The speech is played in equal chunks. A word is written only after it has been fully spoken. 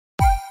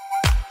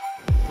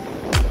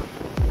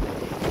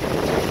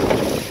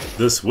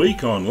This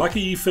week on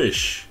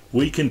Luckyfish,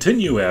 we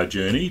continue our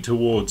journey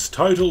towards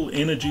total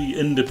energy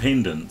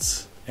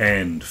independence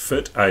and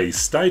fit a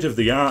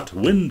state-of-the-art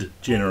wind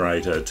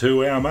generator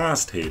to our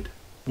masthead.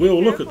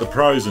 We'll look at the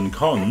pros and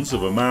cons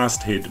of a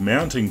masthead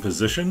mounting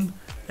position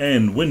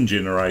and wind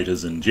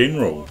generators in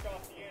general.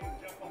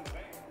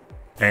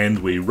 And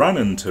we run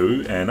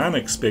into an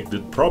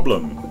unexpected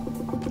problem.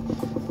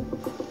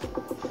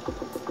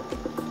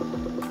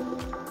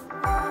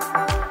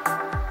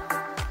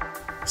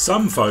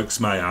 Some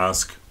folks may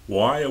ask,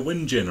 why a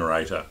wind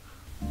generator?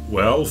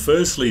 Well,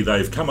 firstly,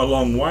 they've come a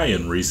long way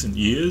in recent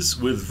years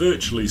with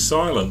virtually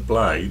silent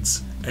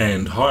blades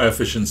and high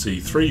efficiency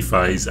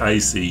three-phase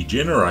AC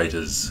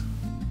generators.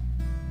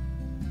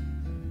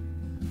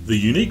 The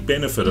unique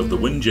benefit of the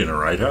wind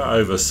generator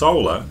over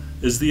solar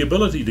is the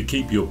ability to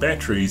keep your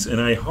batteries in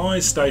a high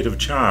state of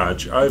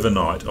charge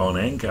overnight on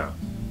anchor.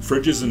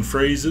 Fridges and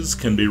freezers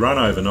can be run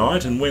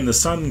overnight, and when the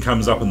sun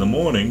comes up in the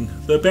morning,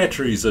 the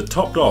batteries are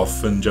topped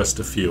off in just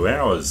a few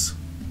hours.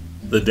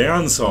 The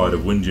downside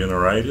of wind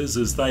generators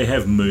is they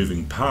have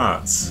moving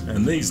parts,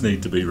 and these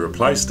need to be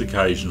replaced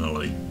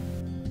occasionally.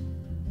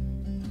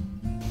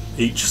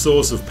 Each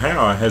source of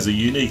power has a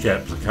unique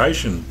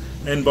application,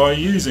 and by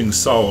using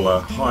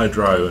solar,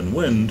 hydro and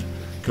wind,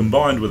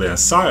 combined with our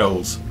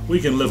sails, we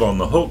can live on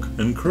the hook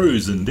and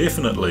cruise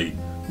indefinitely,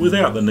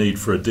 without the need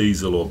for a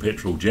diesel or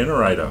petrol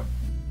generator.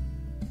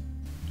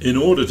 In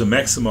order to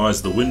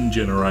maximise the wind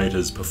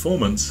generator's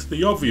performance,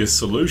 the obvious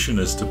solution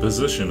is to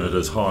position it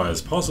as high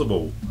as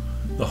possible.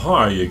 The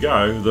higher you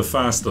go, the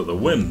faster the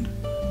wind.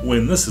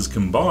 When this is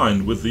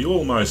combined with the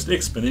almost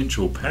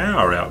exponential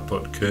power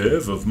output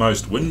curve of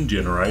most wind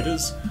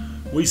generators,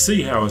 we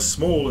see how a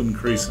small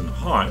increase in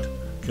height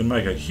can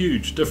make a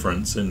huge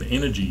difference in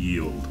energy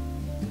yield.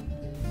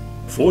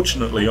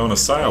 Fortunately, on a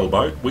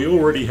sailboat we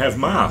already have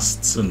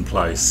masts in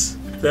place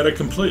that are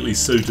completely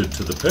suited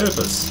to the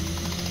purpose.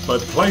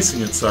 But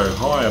placing it so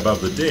high above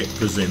the deck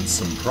presents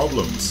some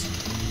problems.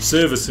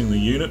 Servicing the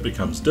unit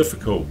becomes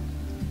difficult.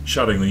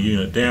 Shutting the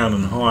unit down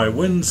in high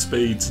wind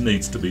speeds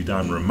needs to be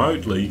done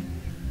remotely,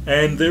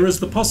 and there is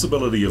the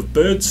possibility of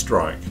bird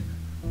strike,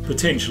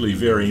 potentially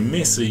very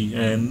messy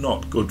and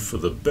not good for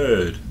the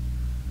bird.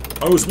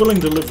 I was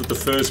willing to live with the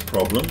first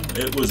problem.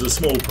 It was a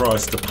small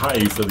price to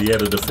pay for the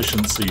added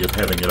efficiency of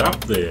having it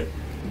up there.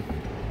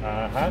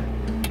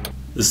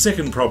 The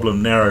second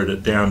problem narrowed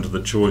it down to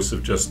the choice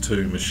of just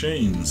two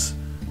machines.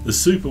 The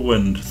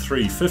Superwind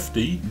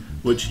 350,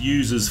 which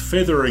uses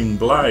feathering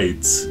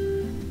blades,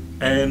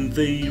 and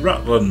the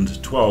Rutland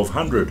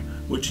 1200,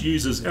 which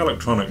uses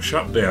electronic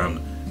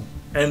shutdown,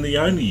 and the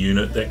only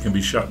unit that can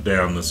be shut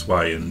down this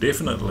way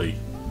indefinitely.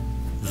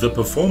 The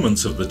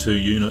performance of the two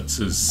units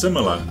is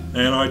similar,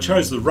 and I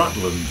chose the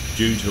Rutland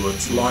due to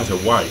its lighter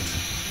weight.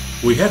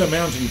 We had a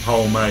mounting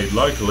pole made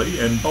locally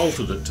and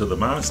bolted it to the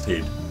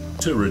masthead.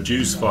 To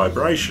reduce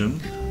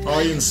vibration,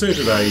 I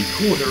inserted a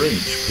 1/4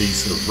 inch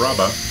piece of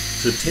rubber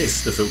to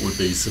test if it would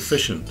be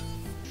sufficient.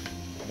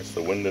 It's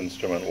the wind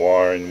instrument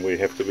wire, and we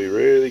have to be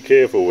really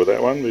careful with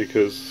that one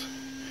because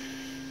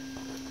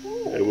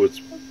it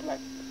was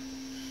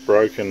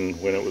broken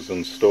when it was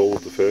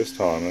installed the first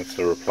time. That's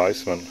a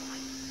replacement.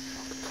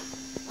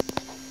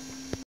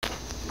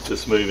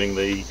 Just moving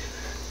the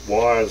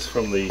wires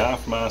from the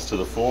aft mast to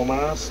the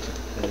foremast,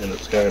 and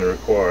it's going to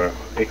require an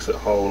exit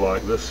hole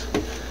like this.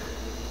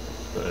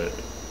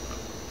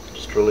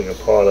 Just drilling a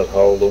pilot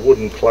hole. The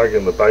wooden plug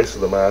in the base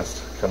of the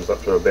mast comes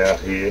up to about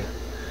here,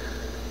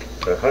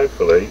 so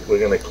hopefully we're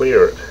going to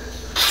clear it.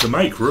 To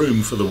make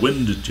room for the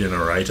wind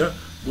generator,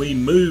 we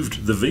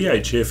moved the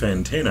VHF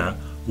antenna,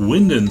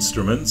 wind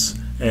instruments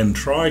and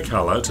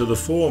tricolour to the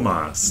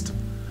foremast.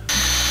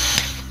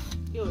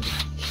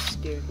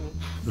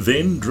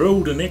 Then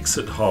drilled an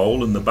exit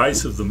hole in the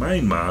base of the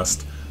main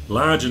mast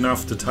large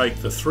enough to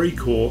take the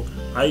 3-core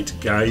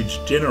 8-gauge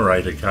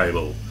generator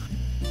cable.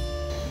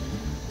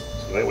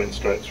 So that went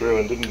straight through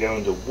and didn't go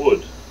into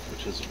wood,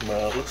 which is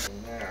marvellous.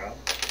 Now,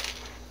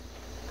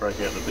 break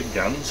out the big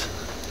guns.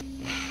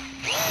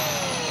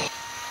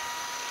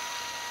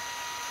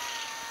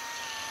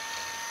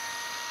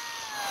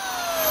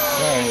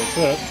 Okay, that's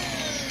it.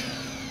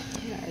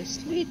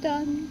 Nicely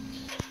done.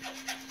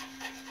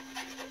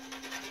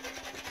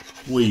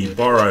 We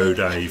borrowed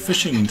a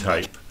fishing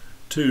tape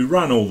to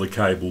run all the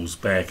cables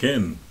back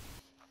in.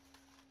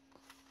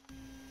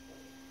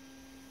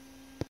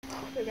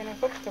 We're gonna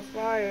hook the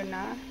flyer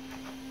now.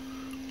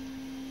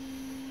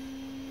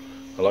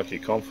 I like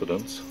your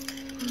confidence.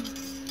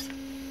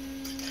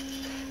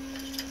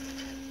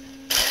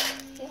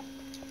 Yeah.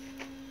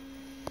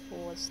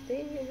 What's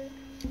there?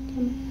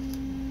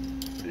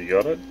 You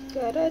got it?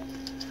 Got it.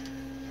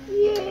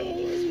 Yay!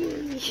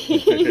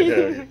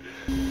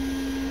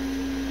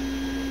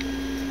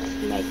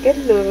 Make it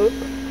look.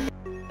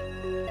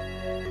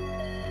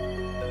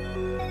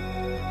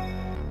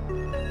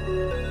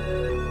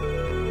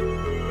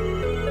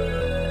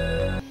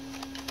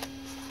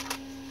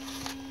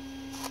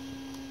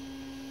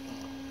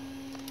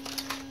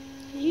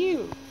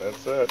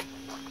 That's it.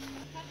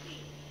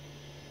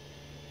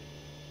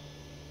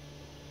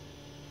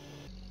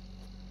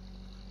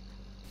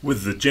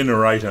 With the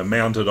generator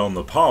mounted on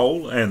the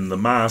pole and the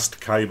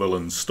mast cable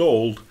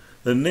installed,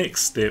 the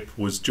next step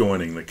was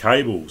joining the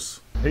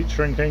cables. Heat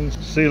shrinking,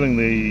 sealing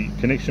the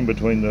connection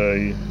between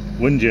the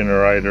wind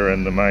generator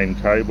and the main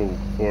cable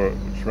for it,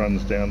 which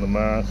runs down the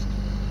mast.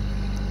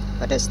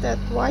 What is that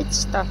white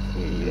stuff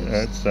you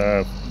use?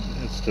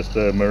 It's just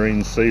a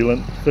marine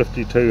sealant,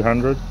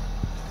 5200,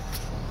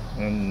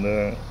 and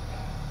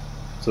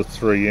it's a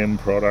 3M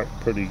product,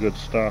 pretty good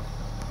stuff.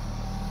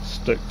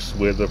 Sticks,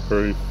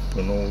 weatherproof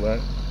and all that.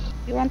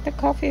 You want the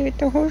coffee with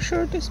the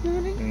horseshoe this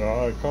morning?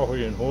 No,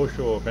 coffee and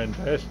horseshoe are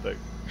fantastic.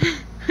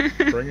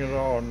 Bring it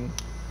on.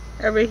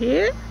 Over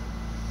here?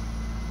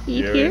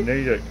 Eat yeah, here? We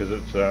need it because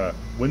it's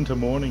winter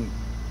morning.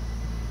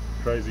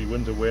 Crazy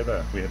winter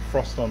weather. We had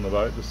frost on the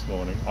boat this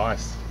morning.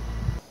 Ice.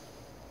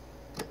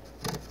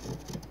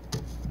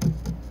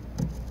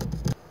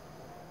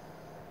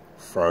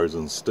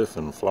 Frozen stiff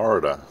in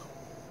Florida.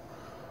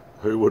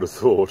 Who would have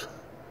thought?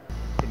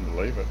 Couldn't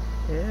believe it.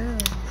 Yeah.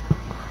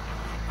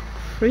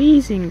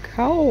 Freezing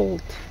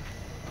cold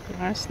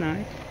last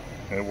night.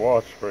 It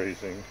was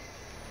freezing.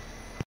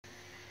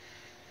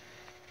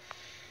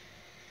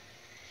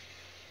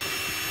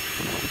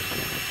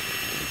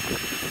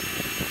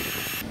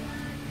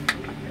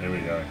 There we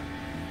go.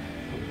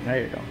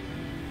 There you go.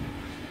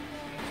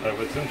 So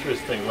it's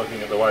interesting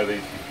looking at the way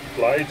these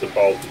blades are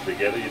bolted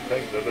together. You'd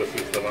think that this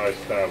is the most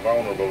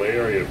vulnerable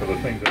area for the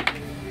thing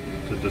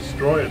to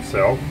destroy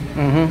itself.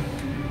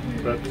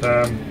 But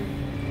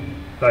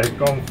they've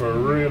gone for a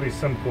really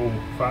simple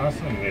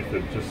fastening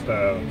method, just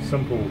a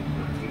simple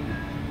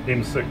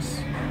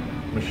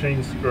M6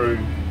 machine screw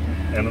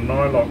and a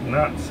nylock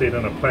nut set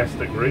in a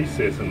plastic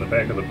recess in the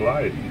back of the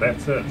blade.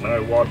 That's it,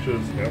 no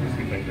washers. I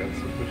obviously think that's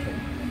sufficient.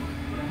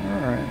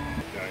 Alright.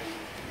 Okay.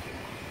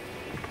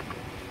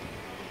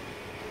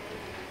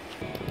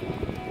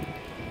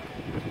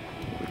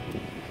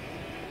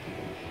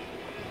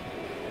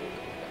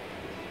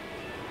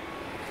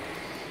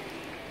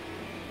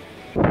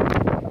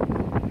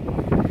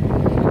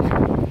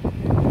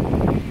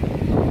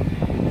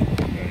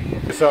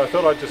 So I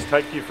thought I'd just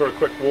take you for a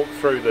quick walk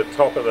through the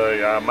top of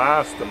the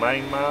mast, the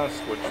main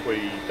mast, which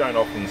we don't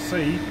often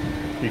see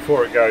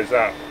before it goes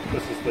up.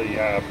 This is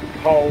the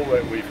pole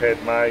that we've had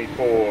made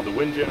for the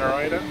wind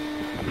generator.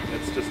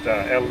 It's just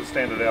a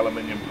standard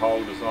aluminium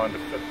pole designed to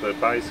fit the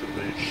base of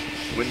the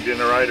wind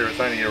generator. It's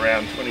only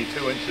around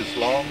 22 inches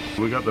long.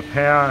 We've got the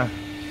power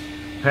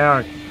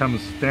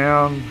comes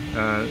down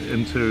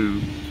into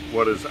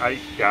what is 8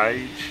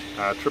 gauge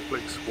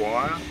triplex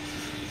wire.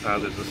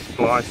 There's a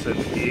splice in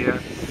here,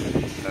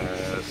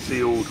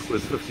 sealed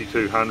with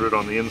 5200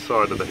 on the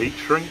inside of the heat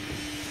shrink.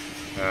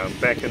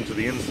 Back into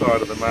the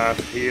inside of the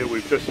mast here,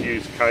 we've just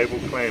used cable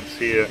clamps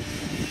here.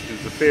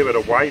 There's a fair bit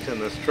of weight in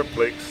this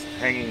triplex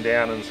hanging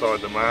down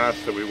inside the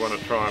mast, so we want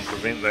to try and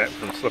prevent that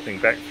from slipping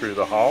back through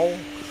the hole.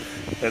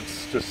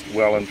 It's just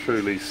well and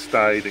truly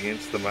stayed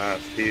against the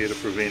mast here to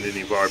prevent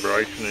any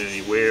vibration and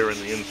any wear in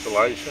the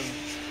insulation.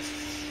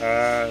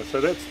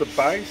 So that's the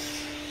base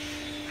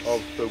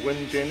of the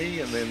wind jenny,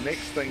 and then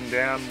next thing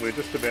down, we're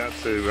just about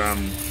to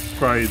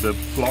spray the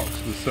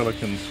blocks with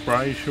silicone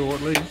spray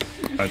shortly.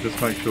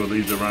 Just make sure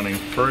these are running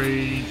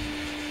free.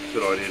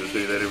 Good idea to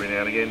do that every now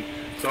and again.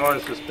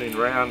 Si's just been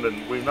round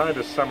and we've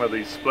noticed some of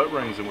these split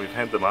rings and we've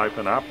had them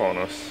open up on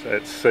us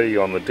at sea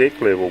on the deck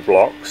level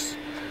blocks.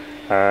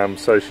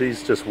 So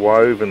she's just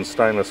woven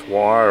stainless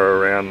wire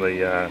around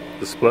the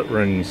split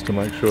rings to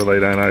make sure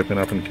they don't open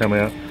up and come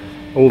out.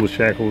 All the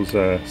shackles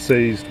are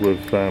seized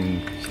with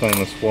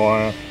stainless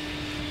wire,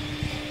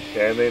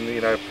 and then,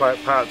 you know,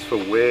 parts for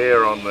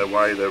wear on the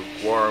way the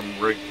Warren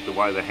rig, the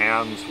way the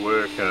hounds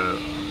work,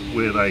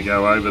 where they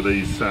go over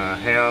these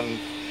hound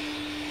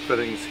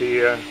fittings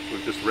here.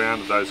 We've just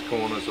rounded those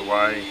corners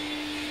away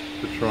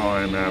to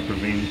try and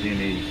prevent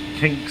any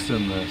kinks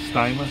in the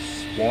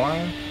stainless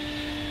wire.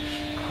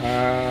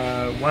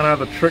 One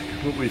other trick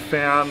that we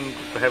found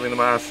for having the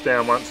masts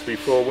down once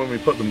before, when we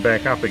put them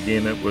back up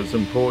again, it was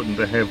important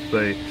to have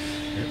the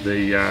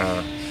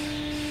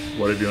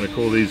whatever you want to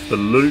call these, the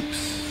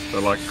loops. They're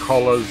like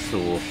collars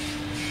or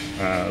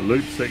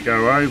loops that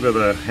go over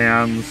the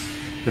hounds,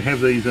 to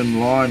have these in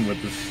line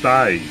with the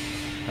stay,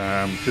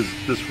 because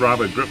this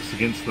rubber grips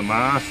against the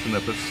mast, and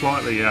if it's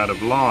slightly out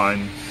of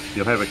line,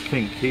 you'll have a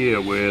kink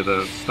here where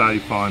the stay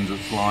finds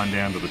its line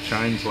down to the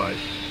chain plate.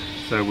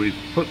 So we've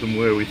put them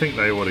where we think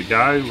they ought to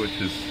go,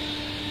 which is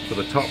for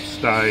the top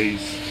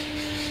stays.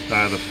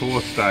 They're the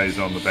 4 stays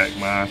on the back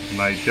mast, and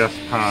they just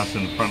pass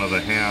in front of the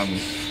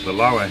hounds, the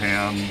lower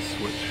hounds,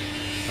 which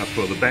are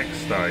for the back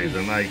stays,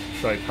 and they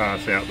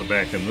pass out the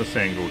back in this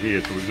angle here.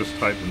 So we've just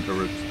taped them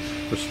to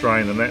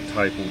restrain, and that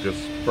tape will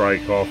just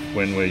break off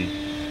when we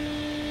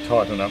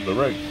tighten up the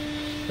rig.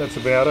 That's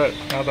about it.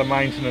 Other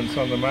maintenance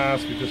on the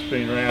mast, we've just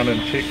been around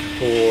and checked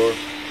for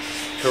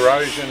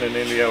corrosion and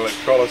any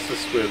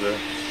electrolysis where the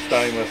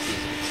stainless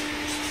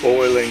is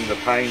boiling the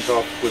paint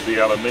off with the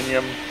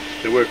aluminium.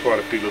 There were quite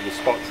a few little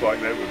spots like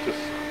that. We've just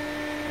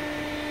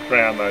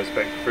ground those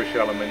back to fresh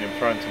aluminium,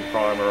 thrown some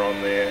primer on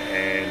there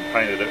and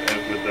painted it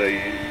with the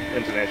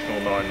International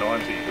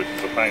 990, which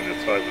is a paint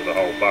that's over the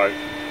whole boat.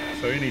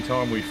 So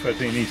anytime we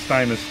fit any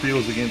stainless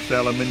steels against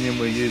aluminium,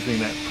 we're using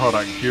that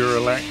product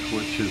Duralac,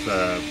 which is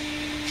a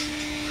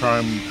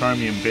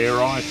chromium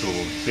barite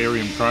or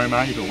barium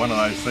chromate or one of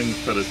those things,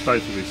 but it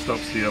basically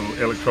stops the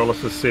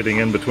electrolysis setting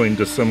in between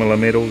dissimilar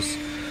metals.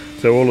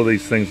 So all of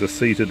these things are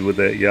seated with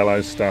that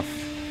yellow stuff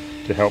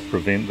to help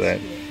prevent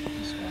that.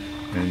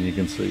 And you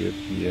can see it,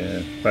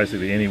 yeah,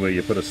 basically anywhere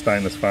you put a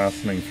stainless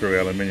fastening through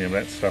aluminium,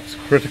 that stuff's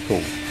critical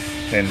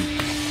and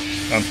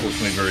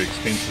unfortunately very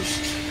expensive.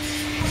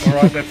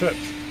 Alright, that's it.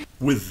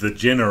 With the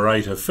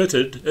generator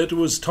fitted, it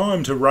was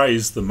time to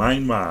raise the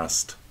main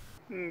mast.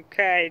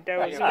 Okay, that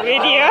was a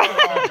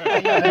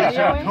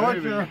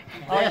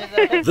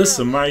video. This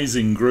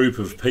amazing group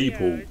of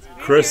people,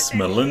 Chris,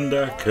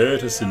 Melinda,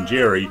 Curtis and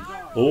Jerry,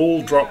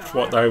 all dropped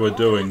what they were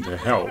doing to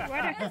help.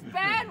 It's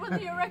bad when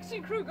the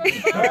erection crew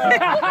goes by.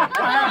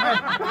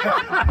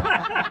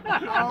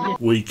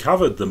 We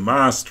covered the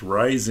mast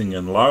raising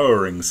and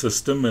lowering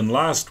system in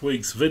last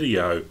week's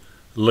video,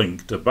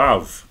 linked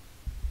above.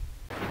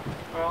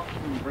 Well, you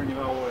can bring it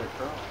all the way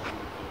across.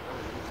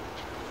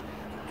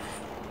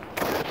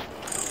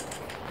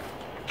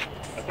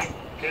 I think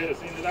Curtis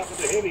ended up with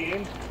the heavy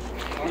end.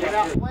 Get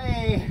out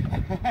way.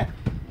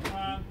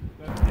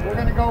 We're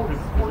gonna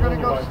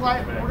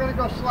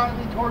go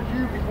slightly towards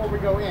you before we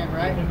go in,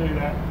 right? We can do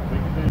that. We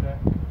can do that.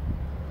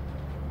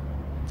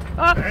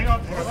 Hang on.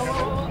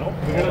 Nope.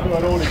 We're going to do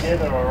it all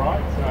together,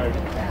 alright? So,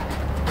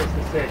 just a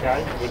sec,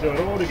 eh? We'll do it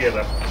all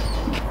together.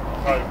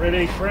 Alright,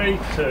 ready? 3,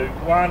 2,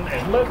 1,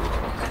 and lift.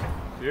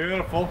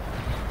 Beautiful.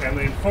 And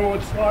then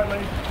forward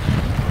slightly.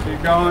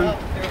 Keep going.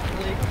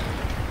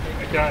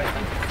 Okay.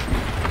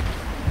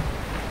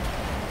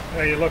 How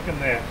are you looking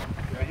there?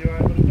 Are you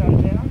able to go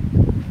down?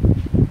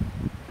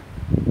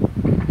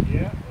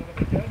 Yeah,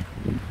 looking good.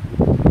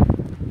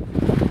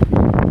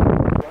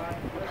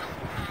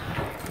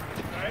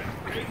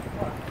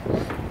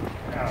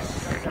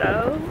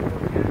 Slow.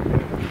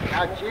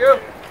 Got you.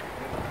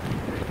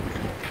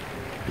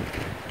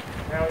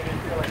 How are you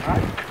feeling,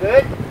 mate?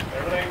 Good.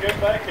 Everything good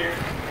back here?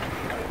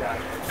 Okay.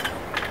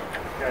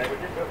 Okay, we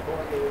get that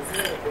point over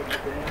here, put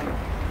it down.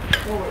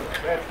 Forward.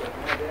 That's it.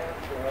 Now down.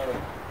 So,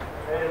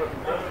 hey,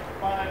 looking good.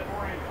 5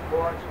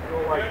 4 inches. Go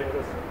like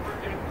this.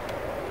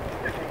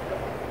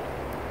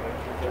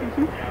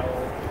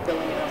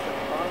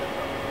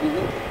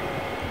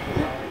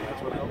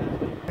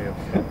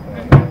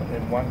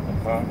 In one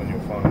compartment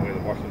you'll find where the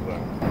washers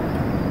are.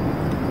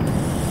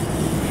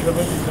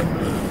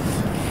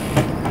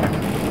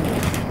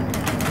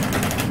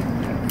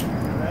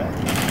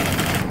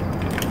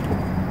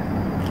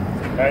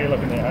 How are you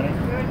looking there, honey?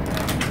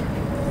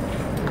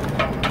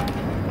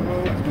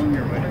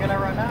 We're gonna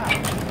run out.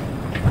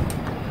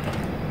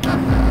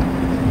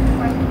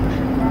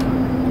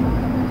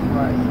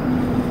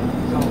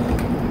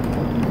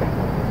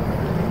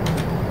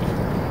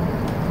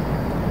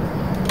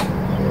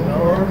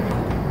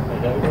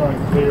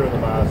 Clear of the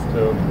mast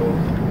too, of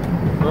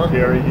course.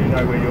 Jerry, you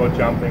know where you're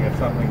jumping if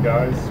something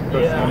goes.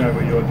 Chris, Yeah. you know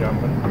where you're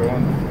jumping. Go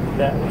on.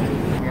 That way.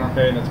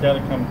 Okay, and it's got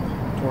to come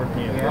toward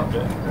me a little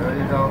bit. There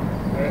you go.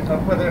 Right,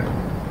 up with it.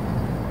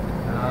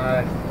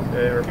 Nice.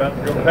 Okay, we're about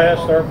to go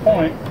past our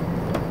point.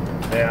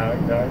 Yeah,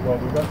 okay, well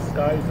we've got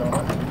stays on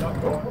it. We're not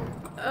going.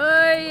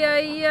 Ay,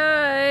 ay,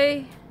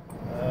 ay.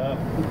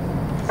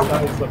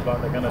 Stays look like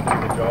they're going to do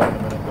the job in a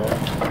minute, guys.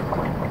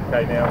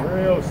 Okay, now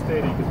real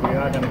steady because we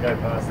are going to go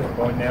past that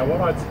point. Now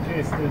what I'd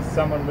suggest is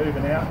someone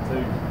moving out to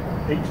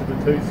each of the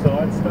 2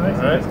 side stays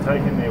and just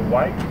taking their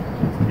weight.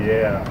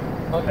 Yeah.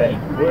 Okay.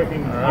 And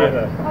working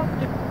together.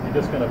 You're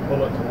just going to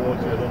pull it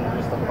towards you a little,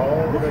 just a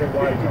whole bit of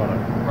weight on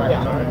it. Right.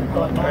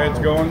 Okay, it's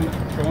going.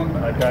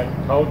 Okay,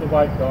 hold the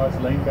weight guys,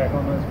 lean back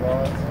on those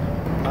wires.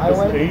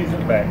 Just ease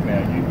it back now.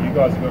 You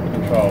guys have got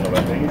control of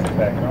it. Ease it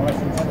back nice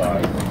and slow.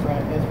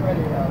 Right, it's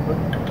ready now.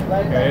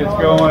 Okay, it's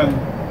going.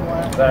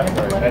 That's it.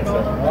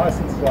 Nice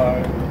and slow.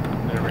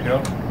 There we go.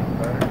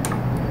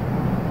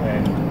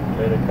 And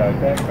let it go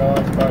back,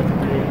 guys, both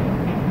of you.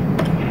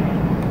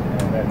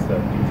 And that's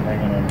it. He's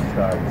hanging on the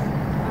stays.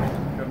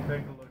 Come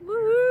take a look.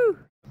 Woohoo!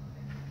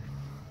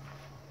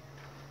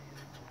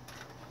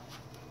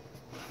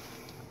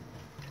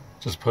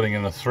 Just putting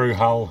in a through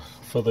hull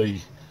for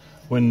the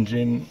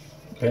WindGen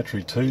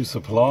battery 2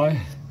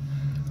 supply.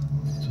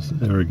 Just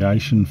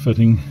irrigation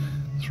fitting,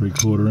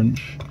 3/4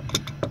 inch.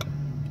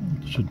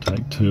 Should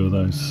take 2 of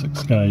those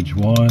 6 gauge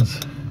wires.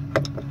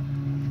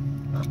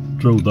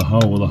 Drilled the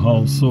hole with a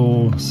hole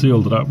saw,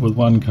 sealed it up with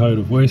 1 coat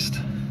of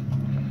West,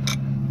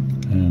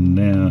 and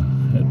now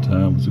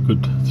it was a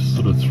good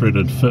sort of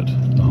threaded fit,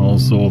 the hole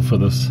saw for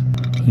this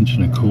 1.25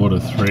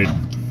 inch thread.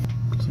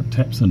 So it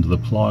taps into the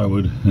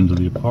plywood, into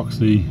the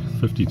epoxy,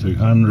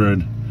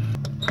 5200,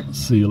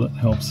 seal it,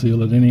 help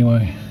seal it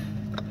anyway.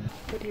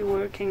 What are you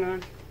working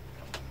on?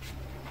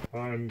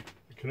 I'm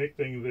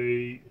connecting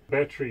the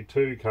battery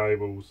 2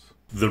 cables.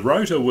 The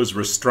rotor was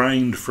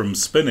restrained from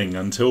spinning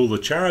until the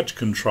charge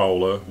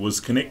controller was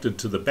connected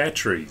to the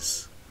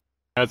batteries.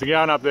 How's it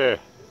going up there?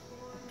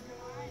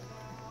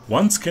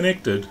 Once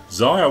connected,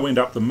 Zaya went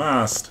up the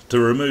mast to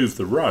remove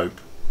the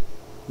rope.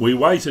 We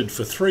waited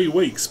for 3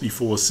 weeks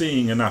before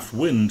seeing enough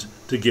wind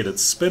to get it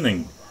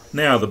spinning.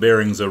 Now the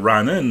bearings are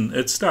run in,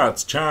 it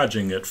starts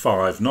charging at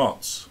 5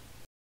 knots.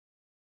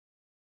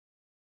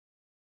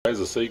 As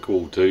a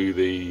sequel to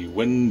the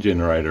wind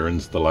generator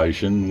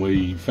installation,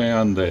 we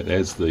found that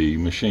as the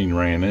machine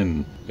ran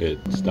in, it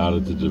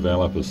started to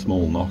develop a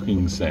small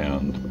knocking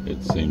sound.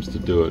 It seems to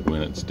do it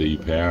when it's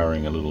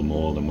depowering a little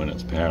more than when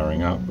it's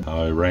powering up.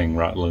 I rang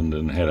Rutland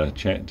and had a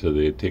chat to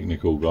their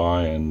technical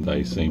guy, and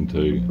they seem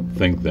to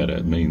think that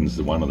it means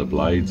that one of the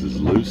blades is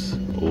loose.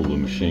 All the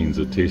machines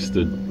are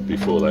tested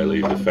before they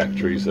leave the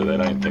factory, so they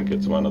don't think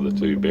it's one of the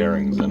 2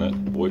 bearings in it,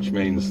 which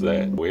means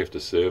that we have to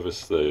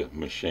service the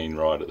machine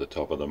right at the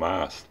top of the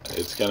mast.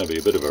 It's going to be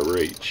a bit of a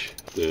reach.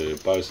 The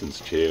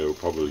bosun's chair will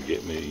probably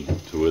get me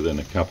to within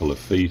a couple of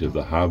feet of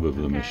the hub of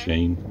the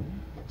machine.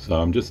 So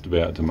I'm just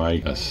about to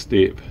make a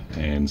step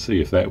and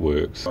see if that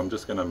works. I'm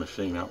just going to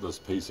machine up this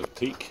piece of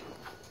teak,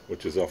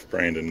 which is off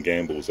Brandon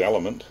Gamble's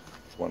Element.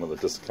 It's one of the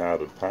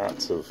discarded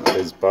parts of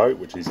his boat,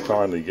 which he's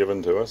kindly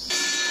given to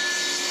us.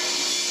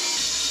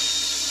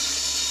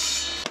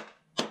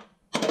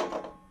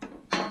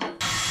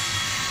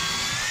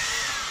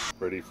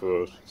 Ready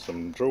for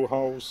some drill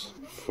holes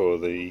for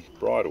the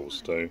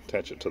bridles to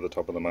attach it to the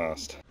top of the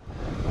mast.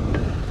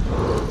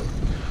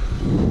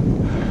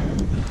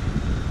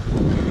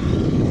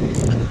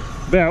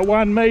 About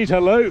 1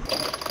 metre loop.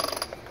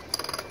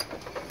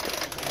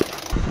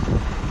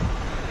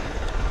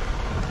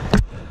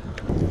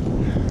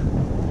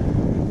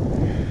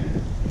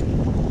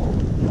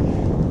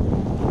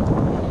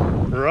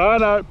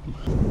 Righto.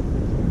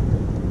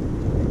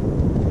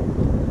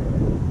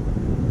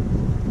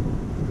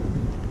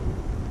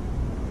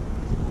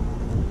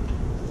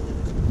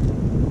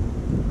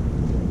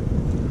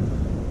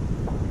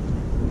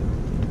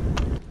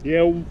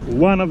 Yeah,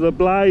 one of the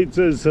blades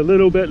is a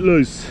little bit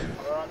loose.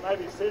 Alright,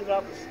 maybe send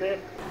up a step.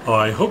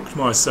 I hooked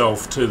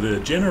myself to the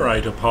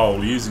generator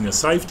pole using a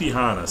safety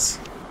harness.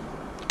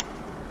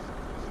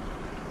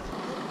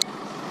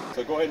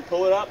 So go ahead and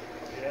pull it up.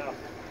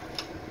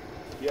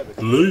 Yeah.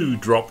 Lou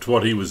dropped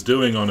what he was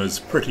doing on his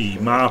pretty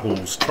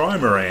marbles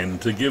trimaran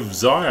to give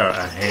Zaya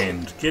a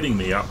hand getting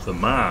me up the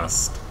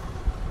mast.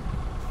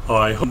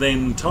 I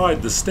then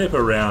tied the step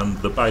around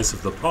the base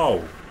of the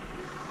pole.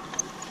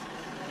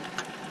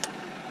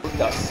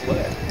 Got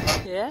slick.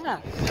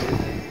 Yeah.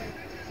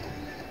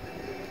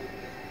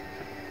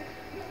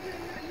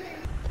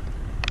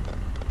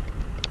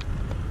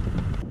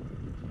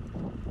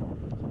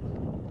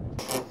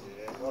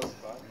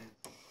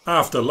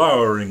 After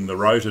lowering the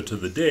rotor to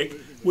the deck,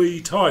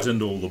 we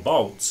tightened all the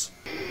bolts.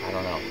 I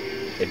don't know.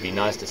 It'd be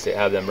nice to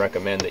have them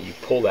recommend that you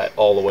pull that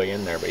all the way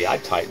in there, but yeah,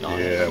 I'd tighten on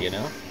it, you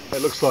know?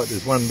 It looks like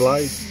there's one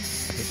blade.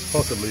 It's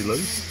possibly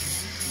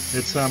loose.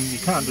 It's you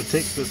can't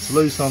detect it's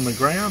loose on the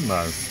ground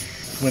though.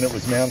 When it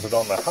was mounted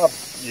on the hub,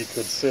 you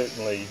could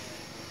certainly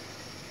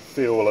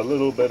feel a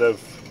little bit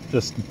of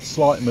just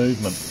slight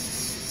movement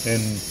in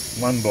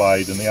one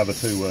blade, and the other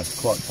 2 were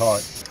quite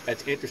tight.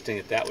 That's interesting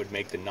that that would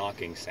make the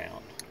knocking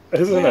sound.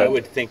 Isn't it? I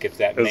would think if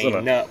that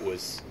main nut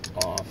was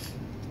off,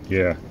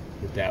 yeah,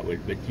 that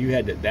would. But you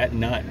had that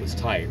nut was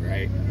tight,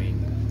 right? I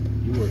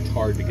mean, you worked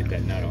hard to get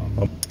that nut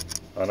off.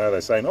 I know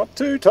they say not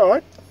too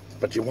tight,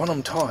 but you want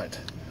them tight.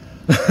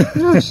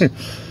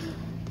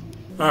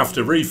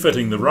 After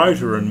refitting the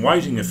rotor and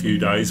waiting a few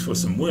days for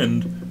some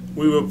wind,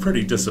 we were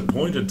pretty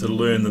disappointed to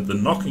learn that the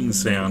knocking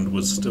sound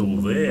was still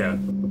there.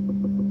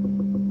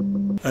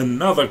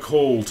 Another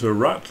call to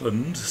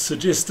Rutland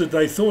suggested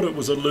they thought it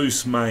was a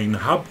loose main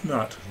hub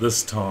nut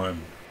this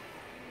time.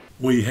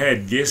 We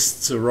had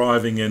guests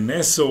arriving in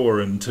Nassau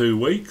in 2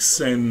 weeks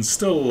and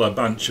still a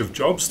bunch of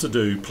jobs to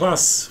do,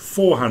 plus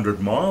 400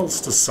 miles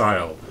to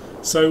sail,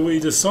 so we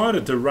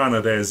decided to run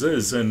it as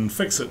is and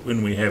fix it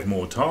when we have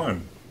more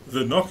time.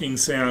 The knocking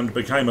sound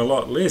became a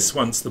lot less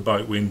once the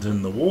boat went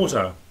in the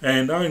water,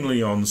 and only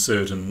on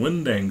certain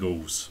wind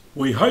angles.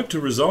 We hope to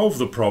resolve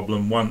the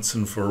problem once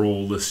and for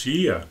all this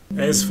year.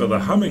 As for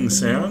the humming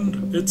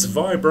sound, it's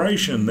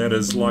vibration that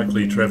is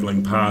likely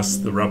travelling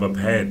past the rubber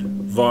pad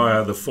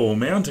via the 4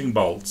 mounting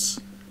bolts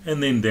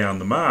and then down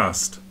the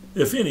mast.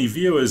 If any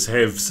viewers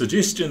have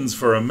suggestions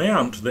for a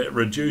mount that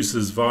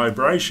reduces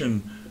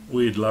vibration,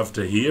 we'd love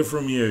to hear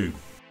from you.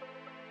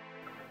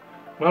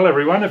 Well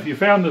everyone, if you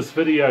found this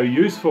video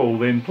useful,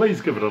 then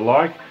please give it a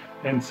like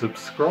and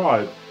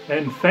subscribe.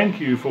 And thank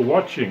you for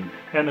watching,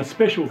 and a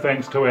special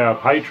thanks to our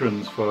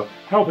patrons for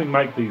helping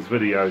make these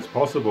videos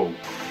possible.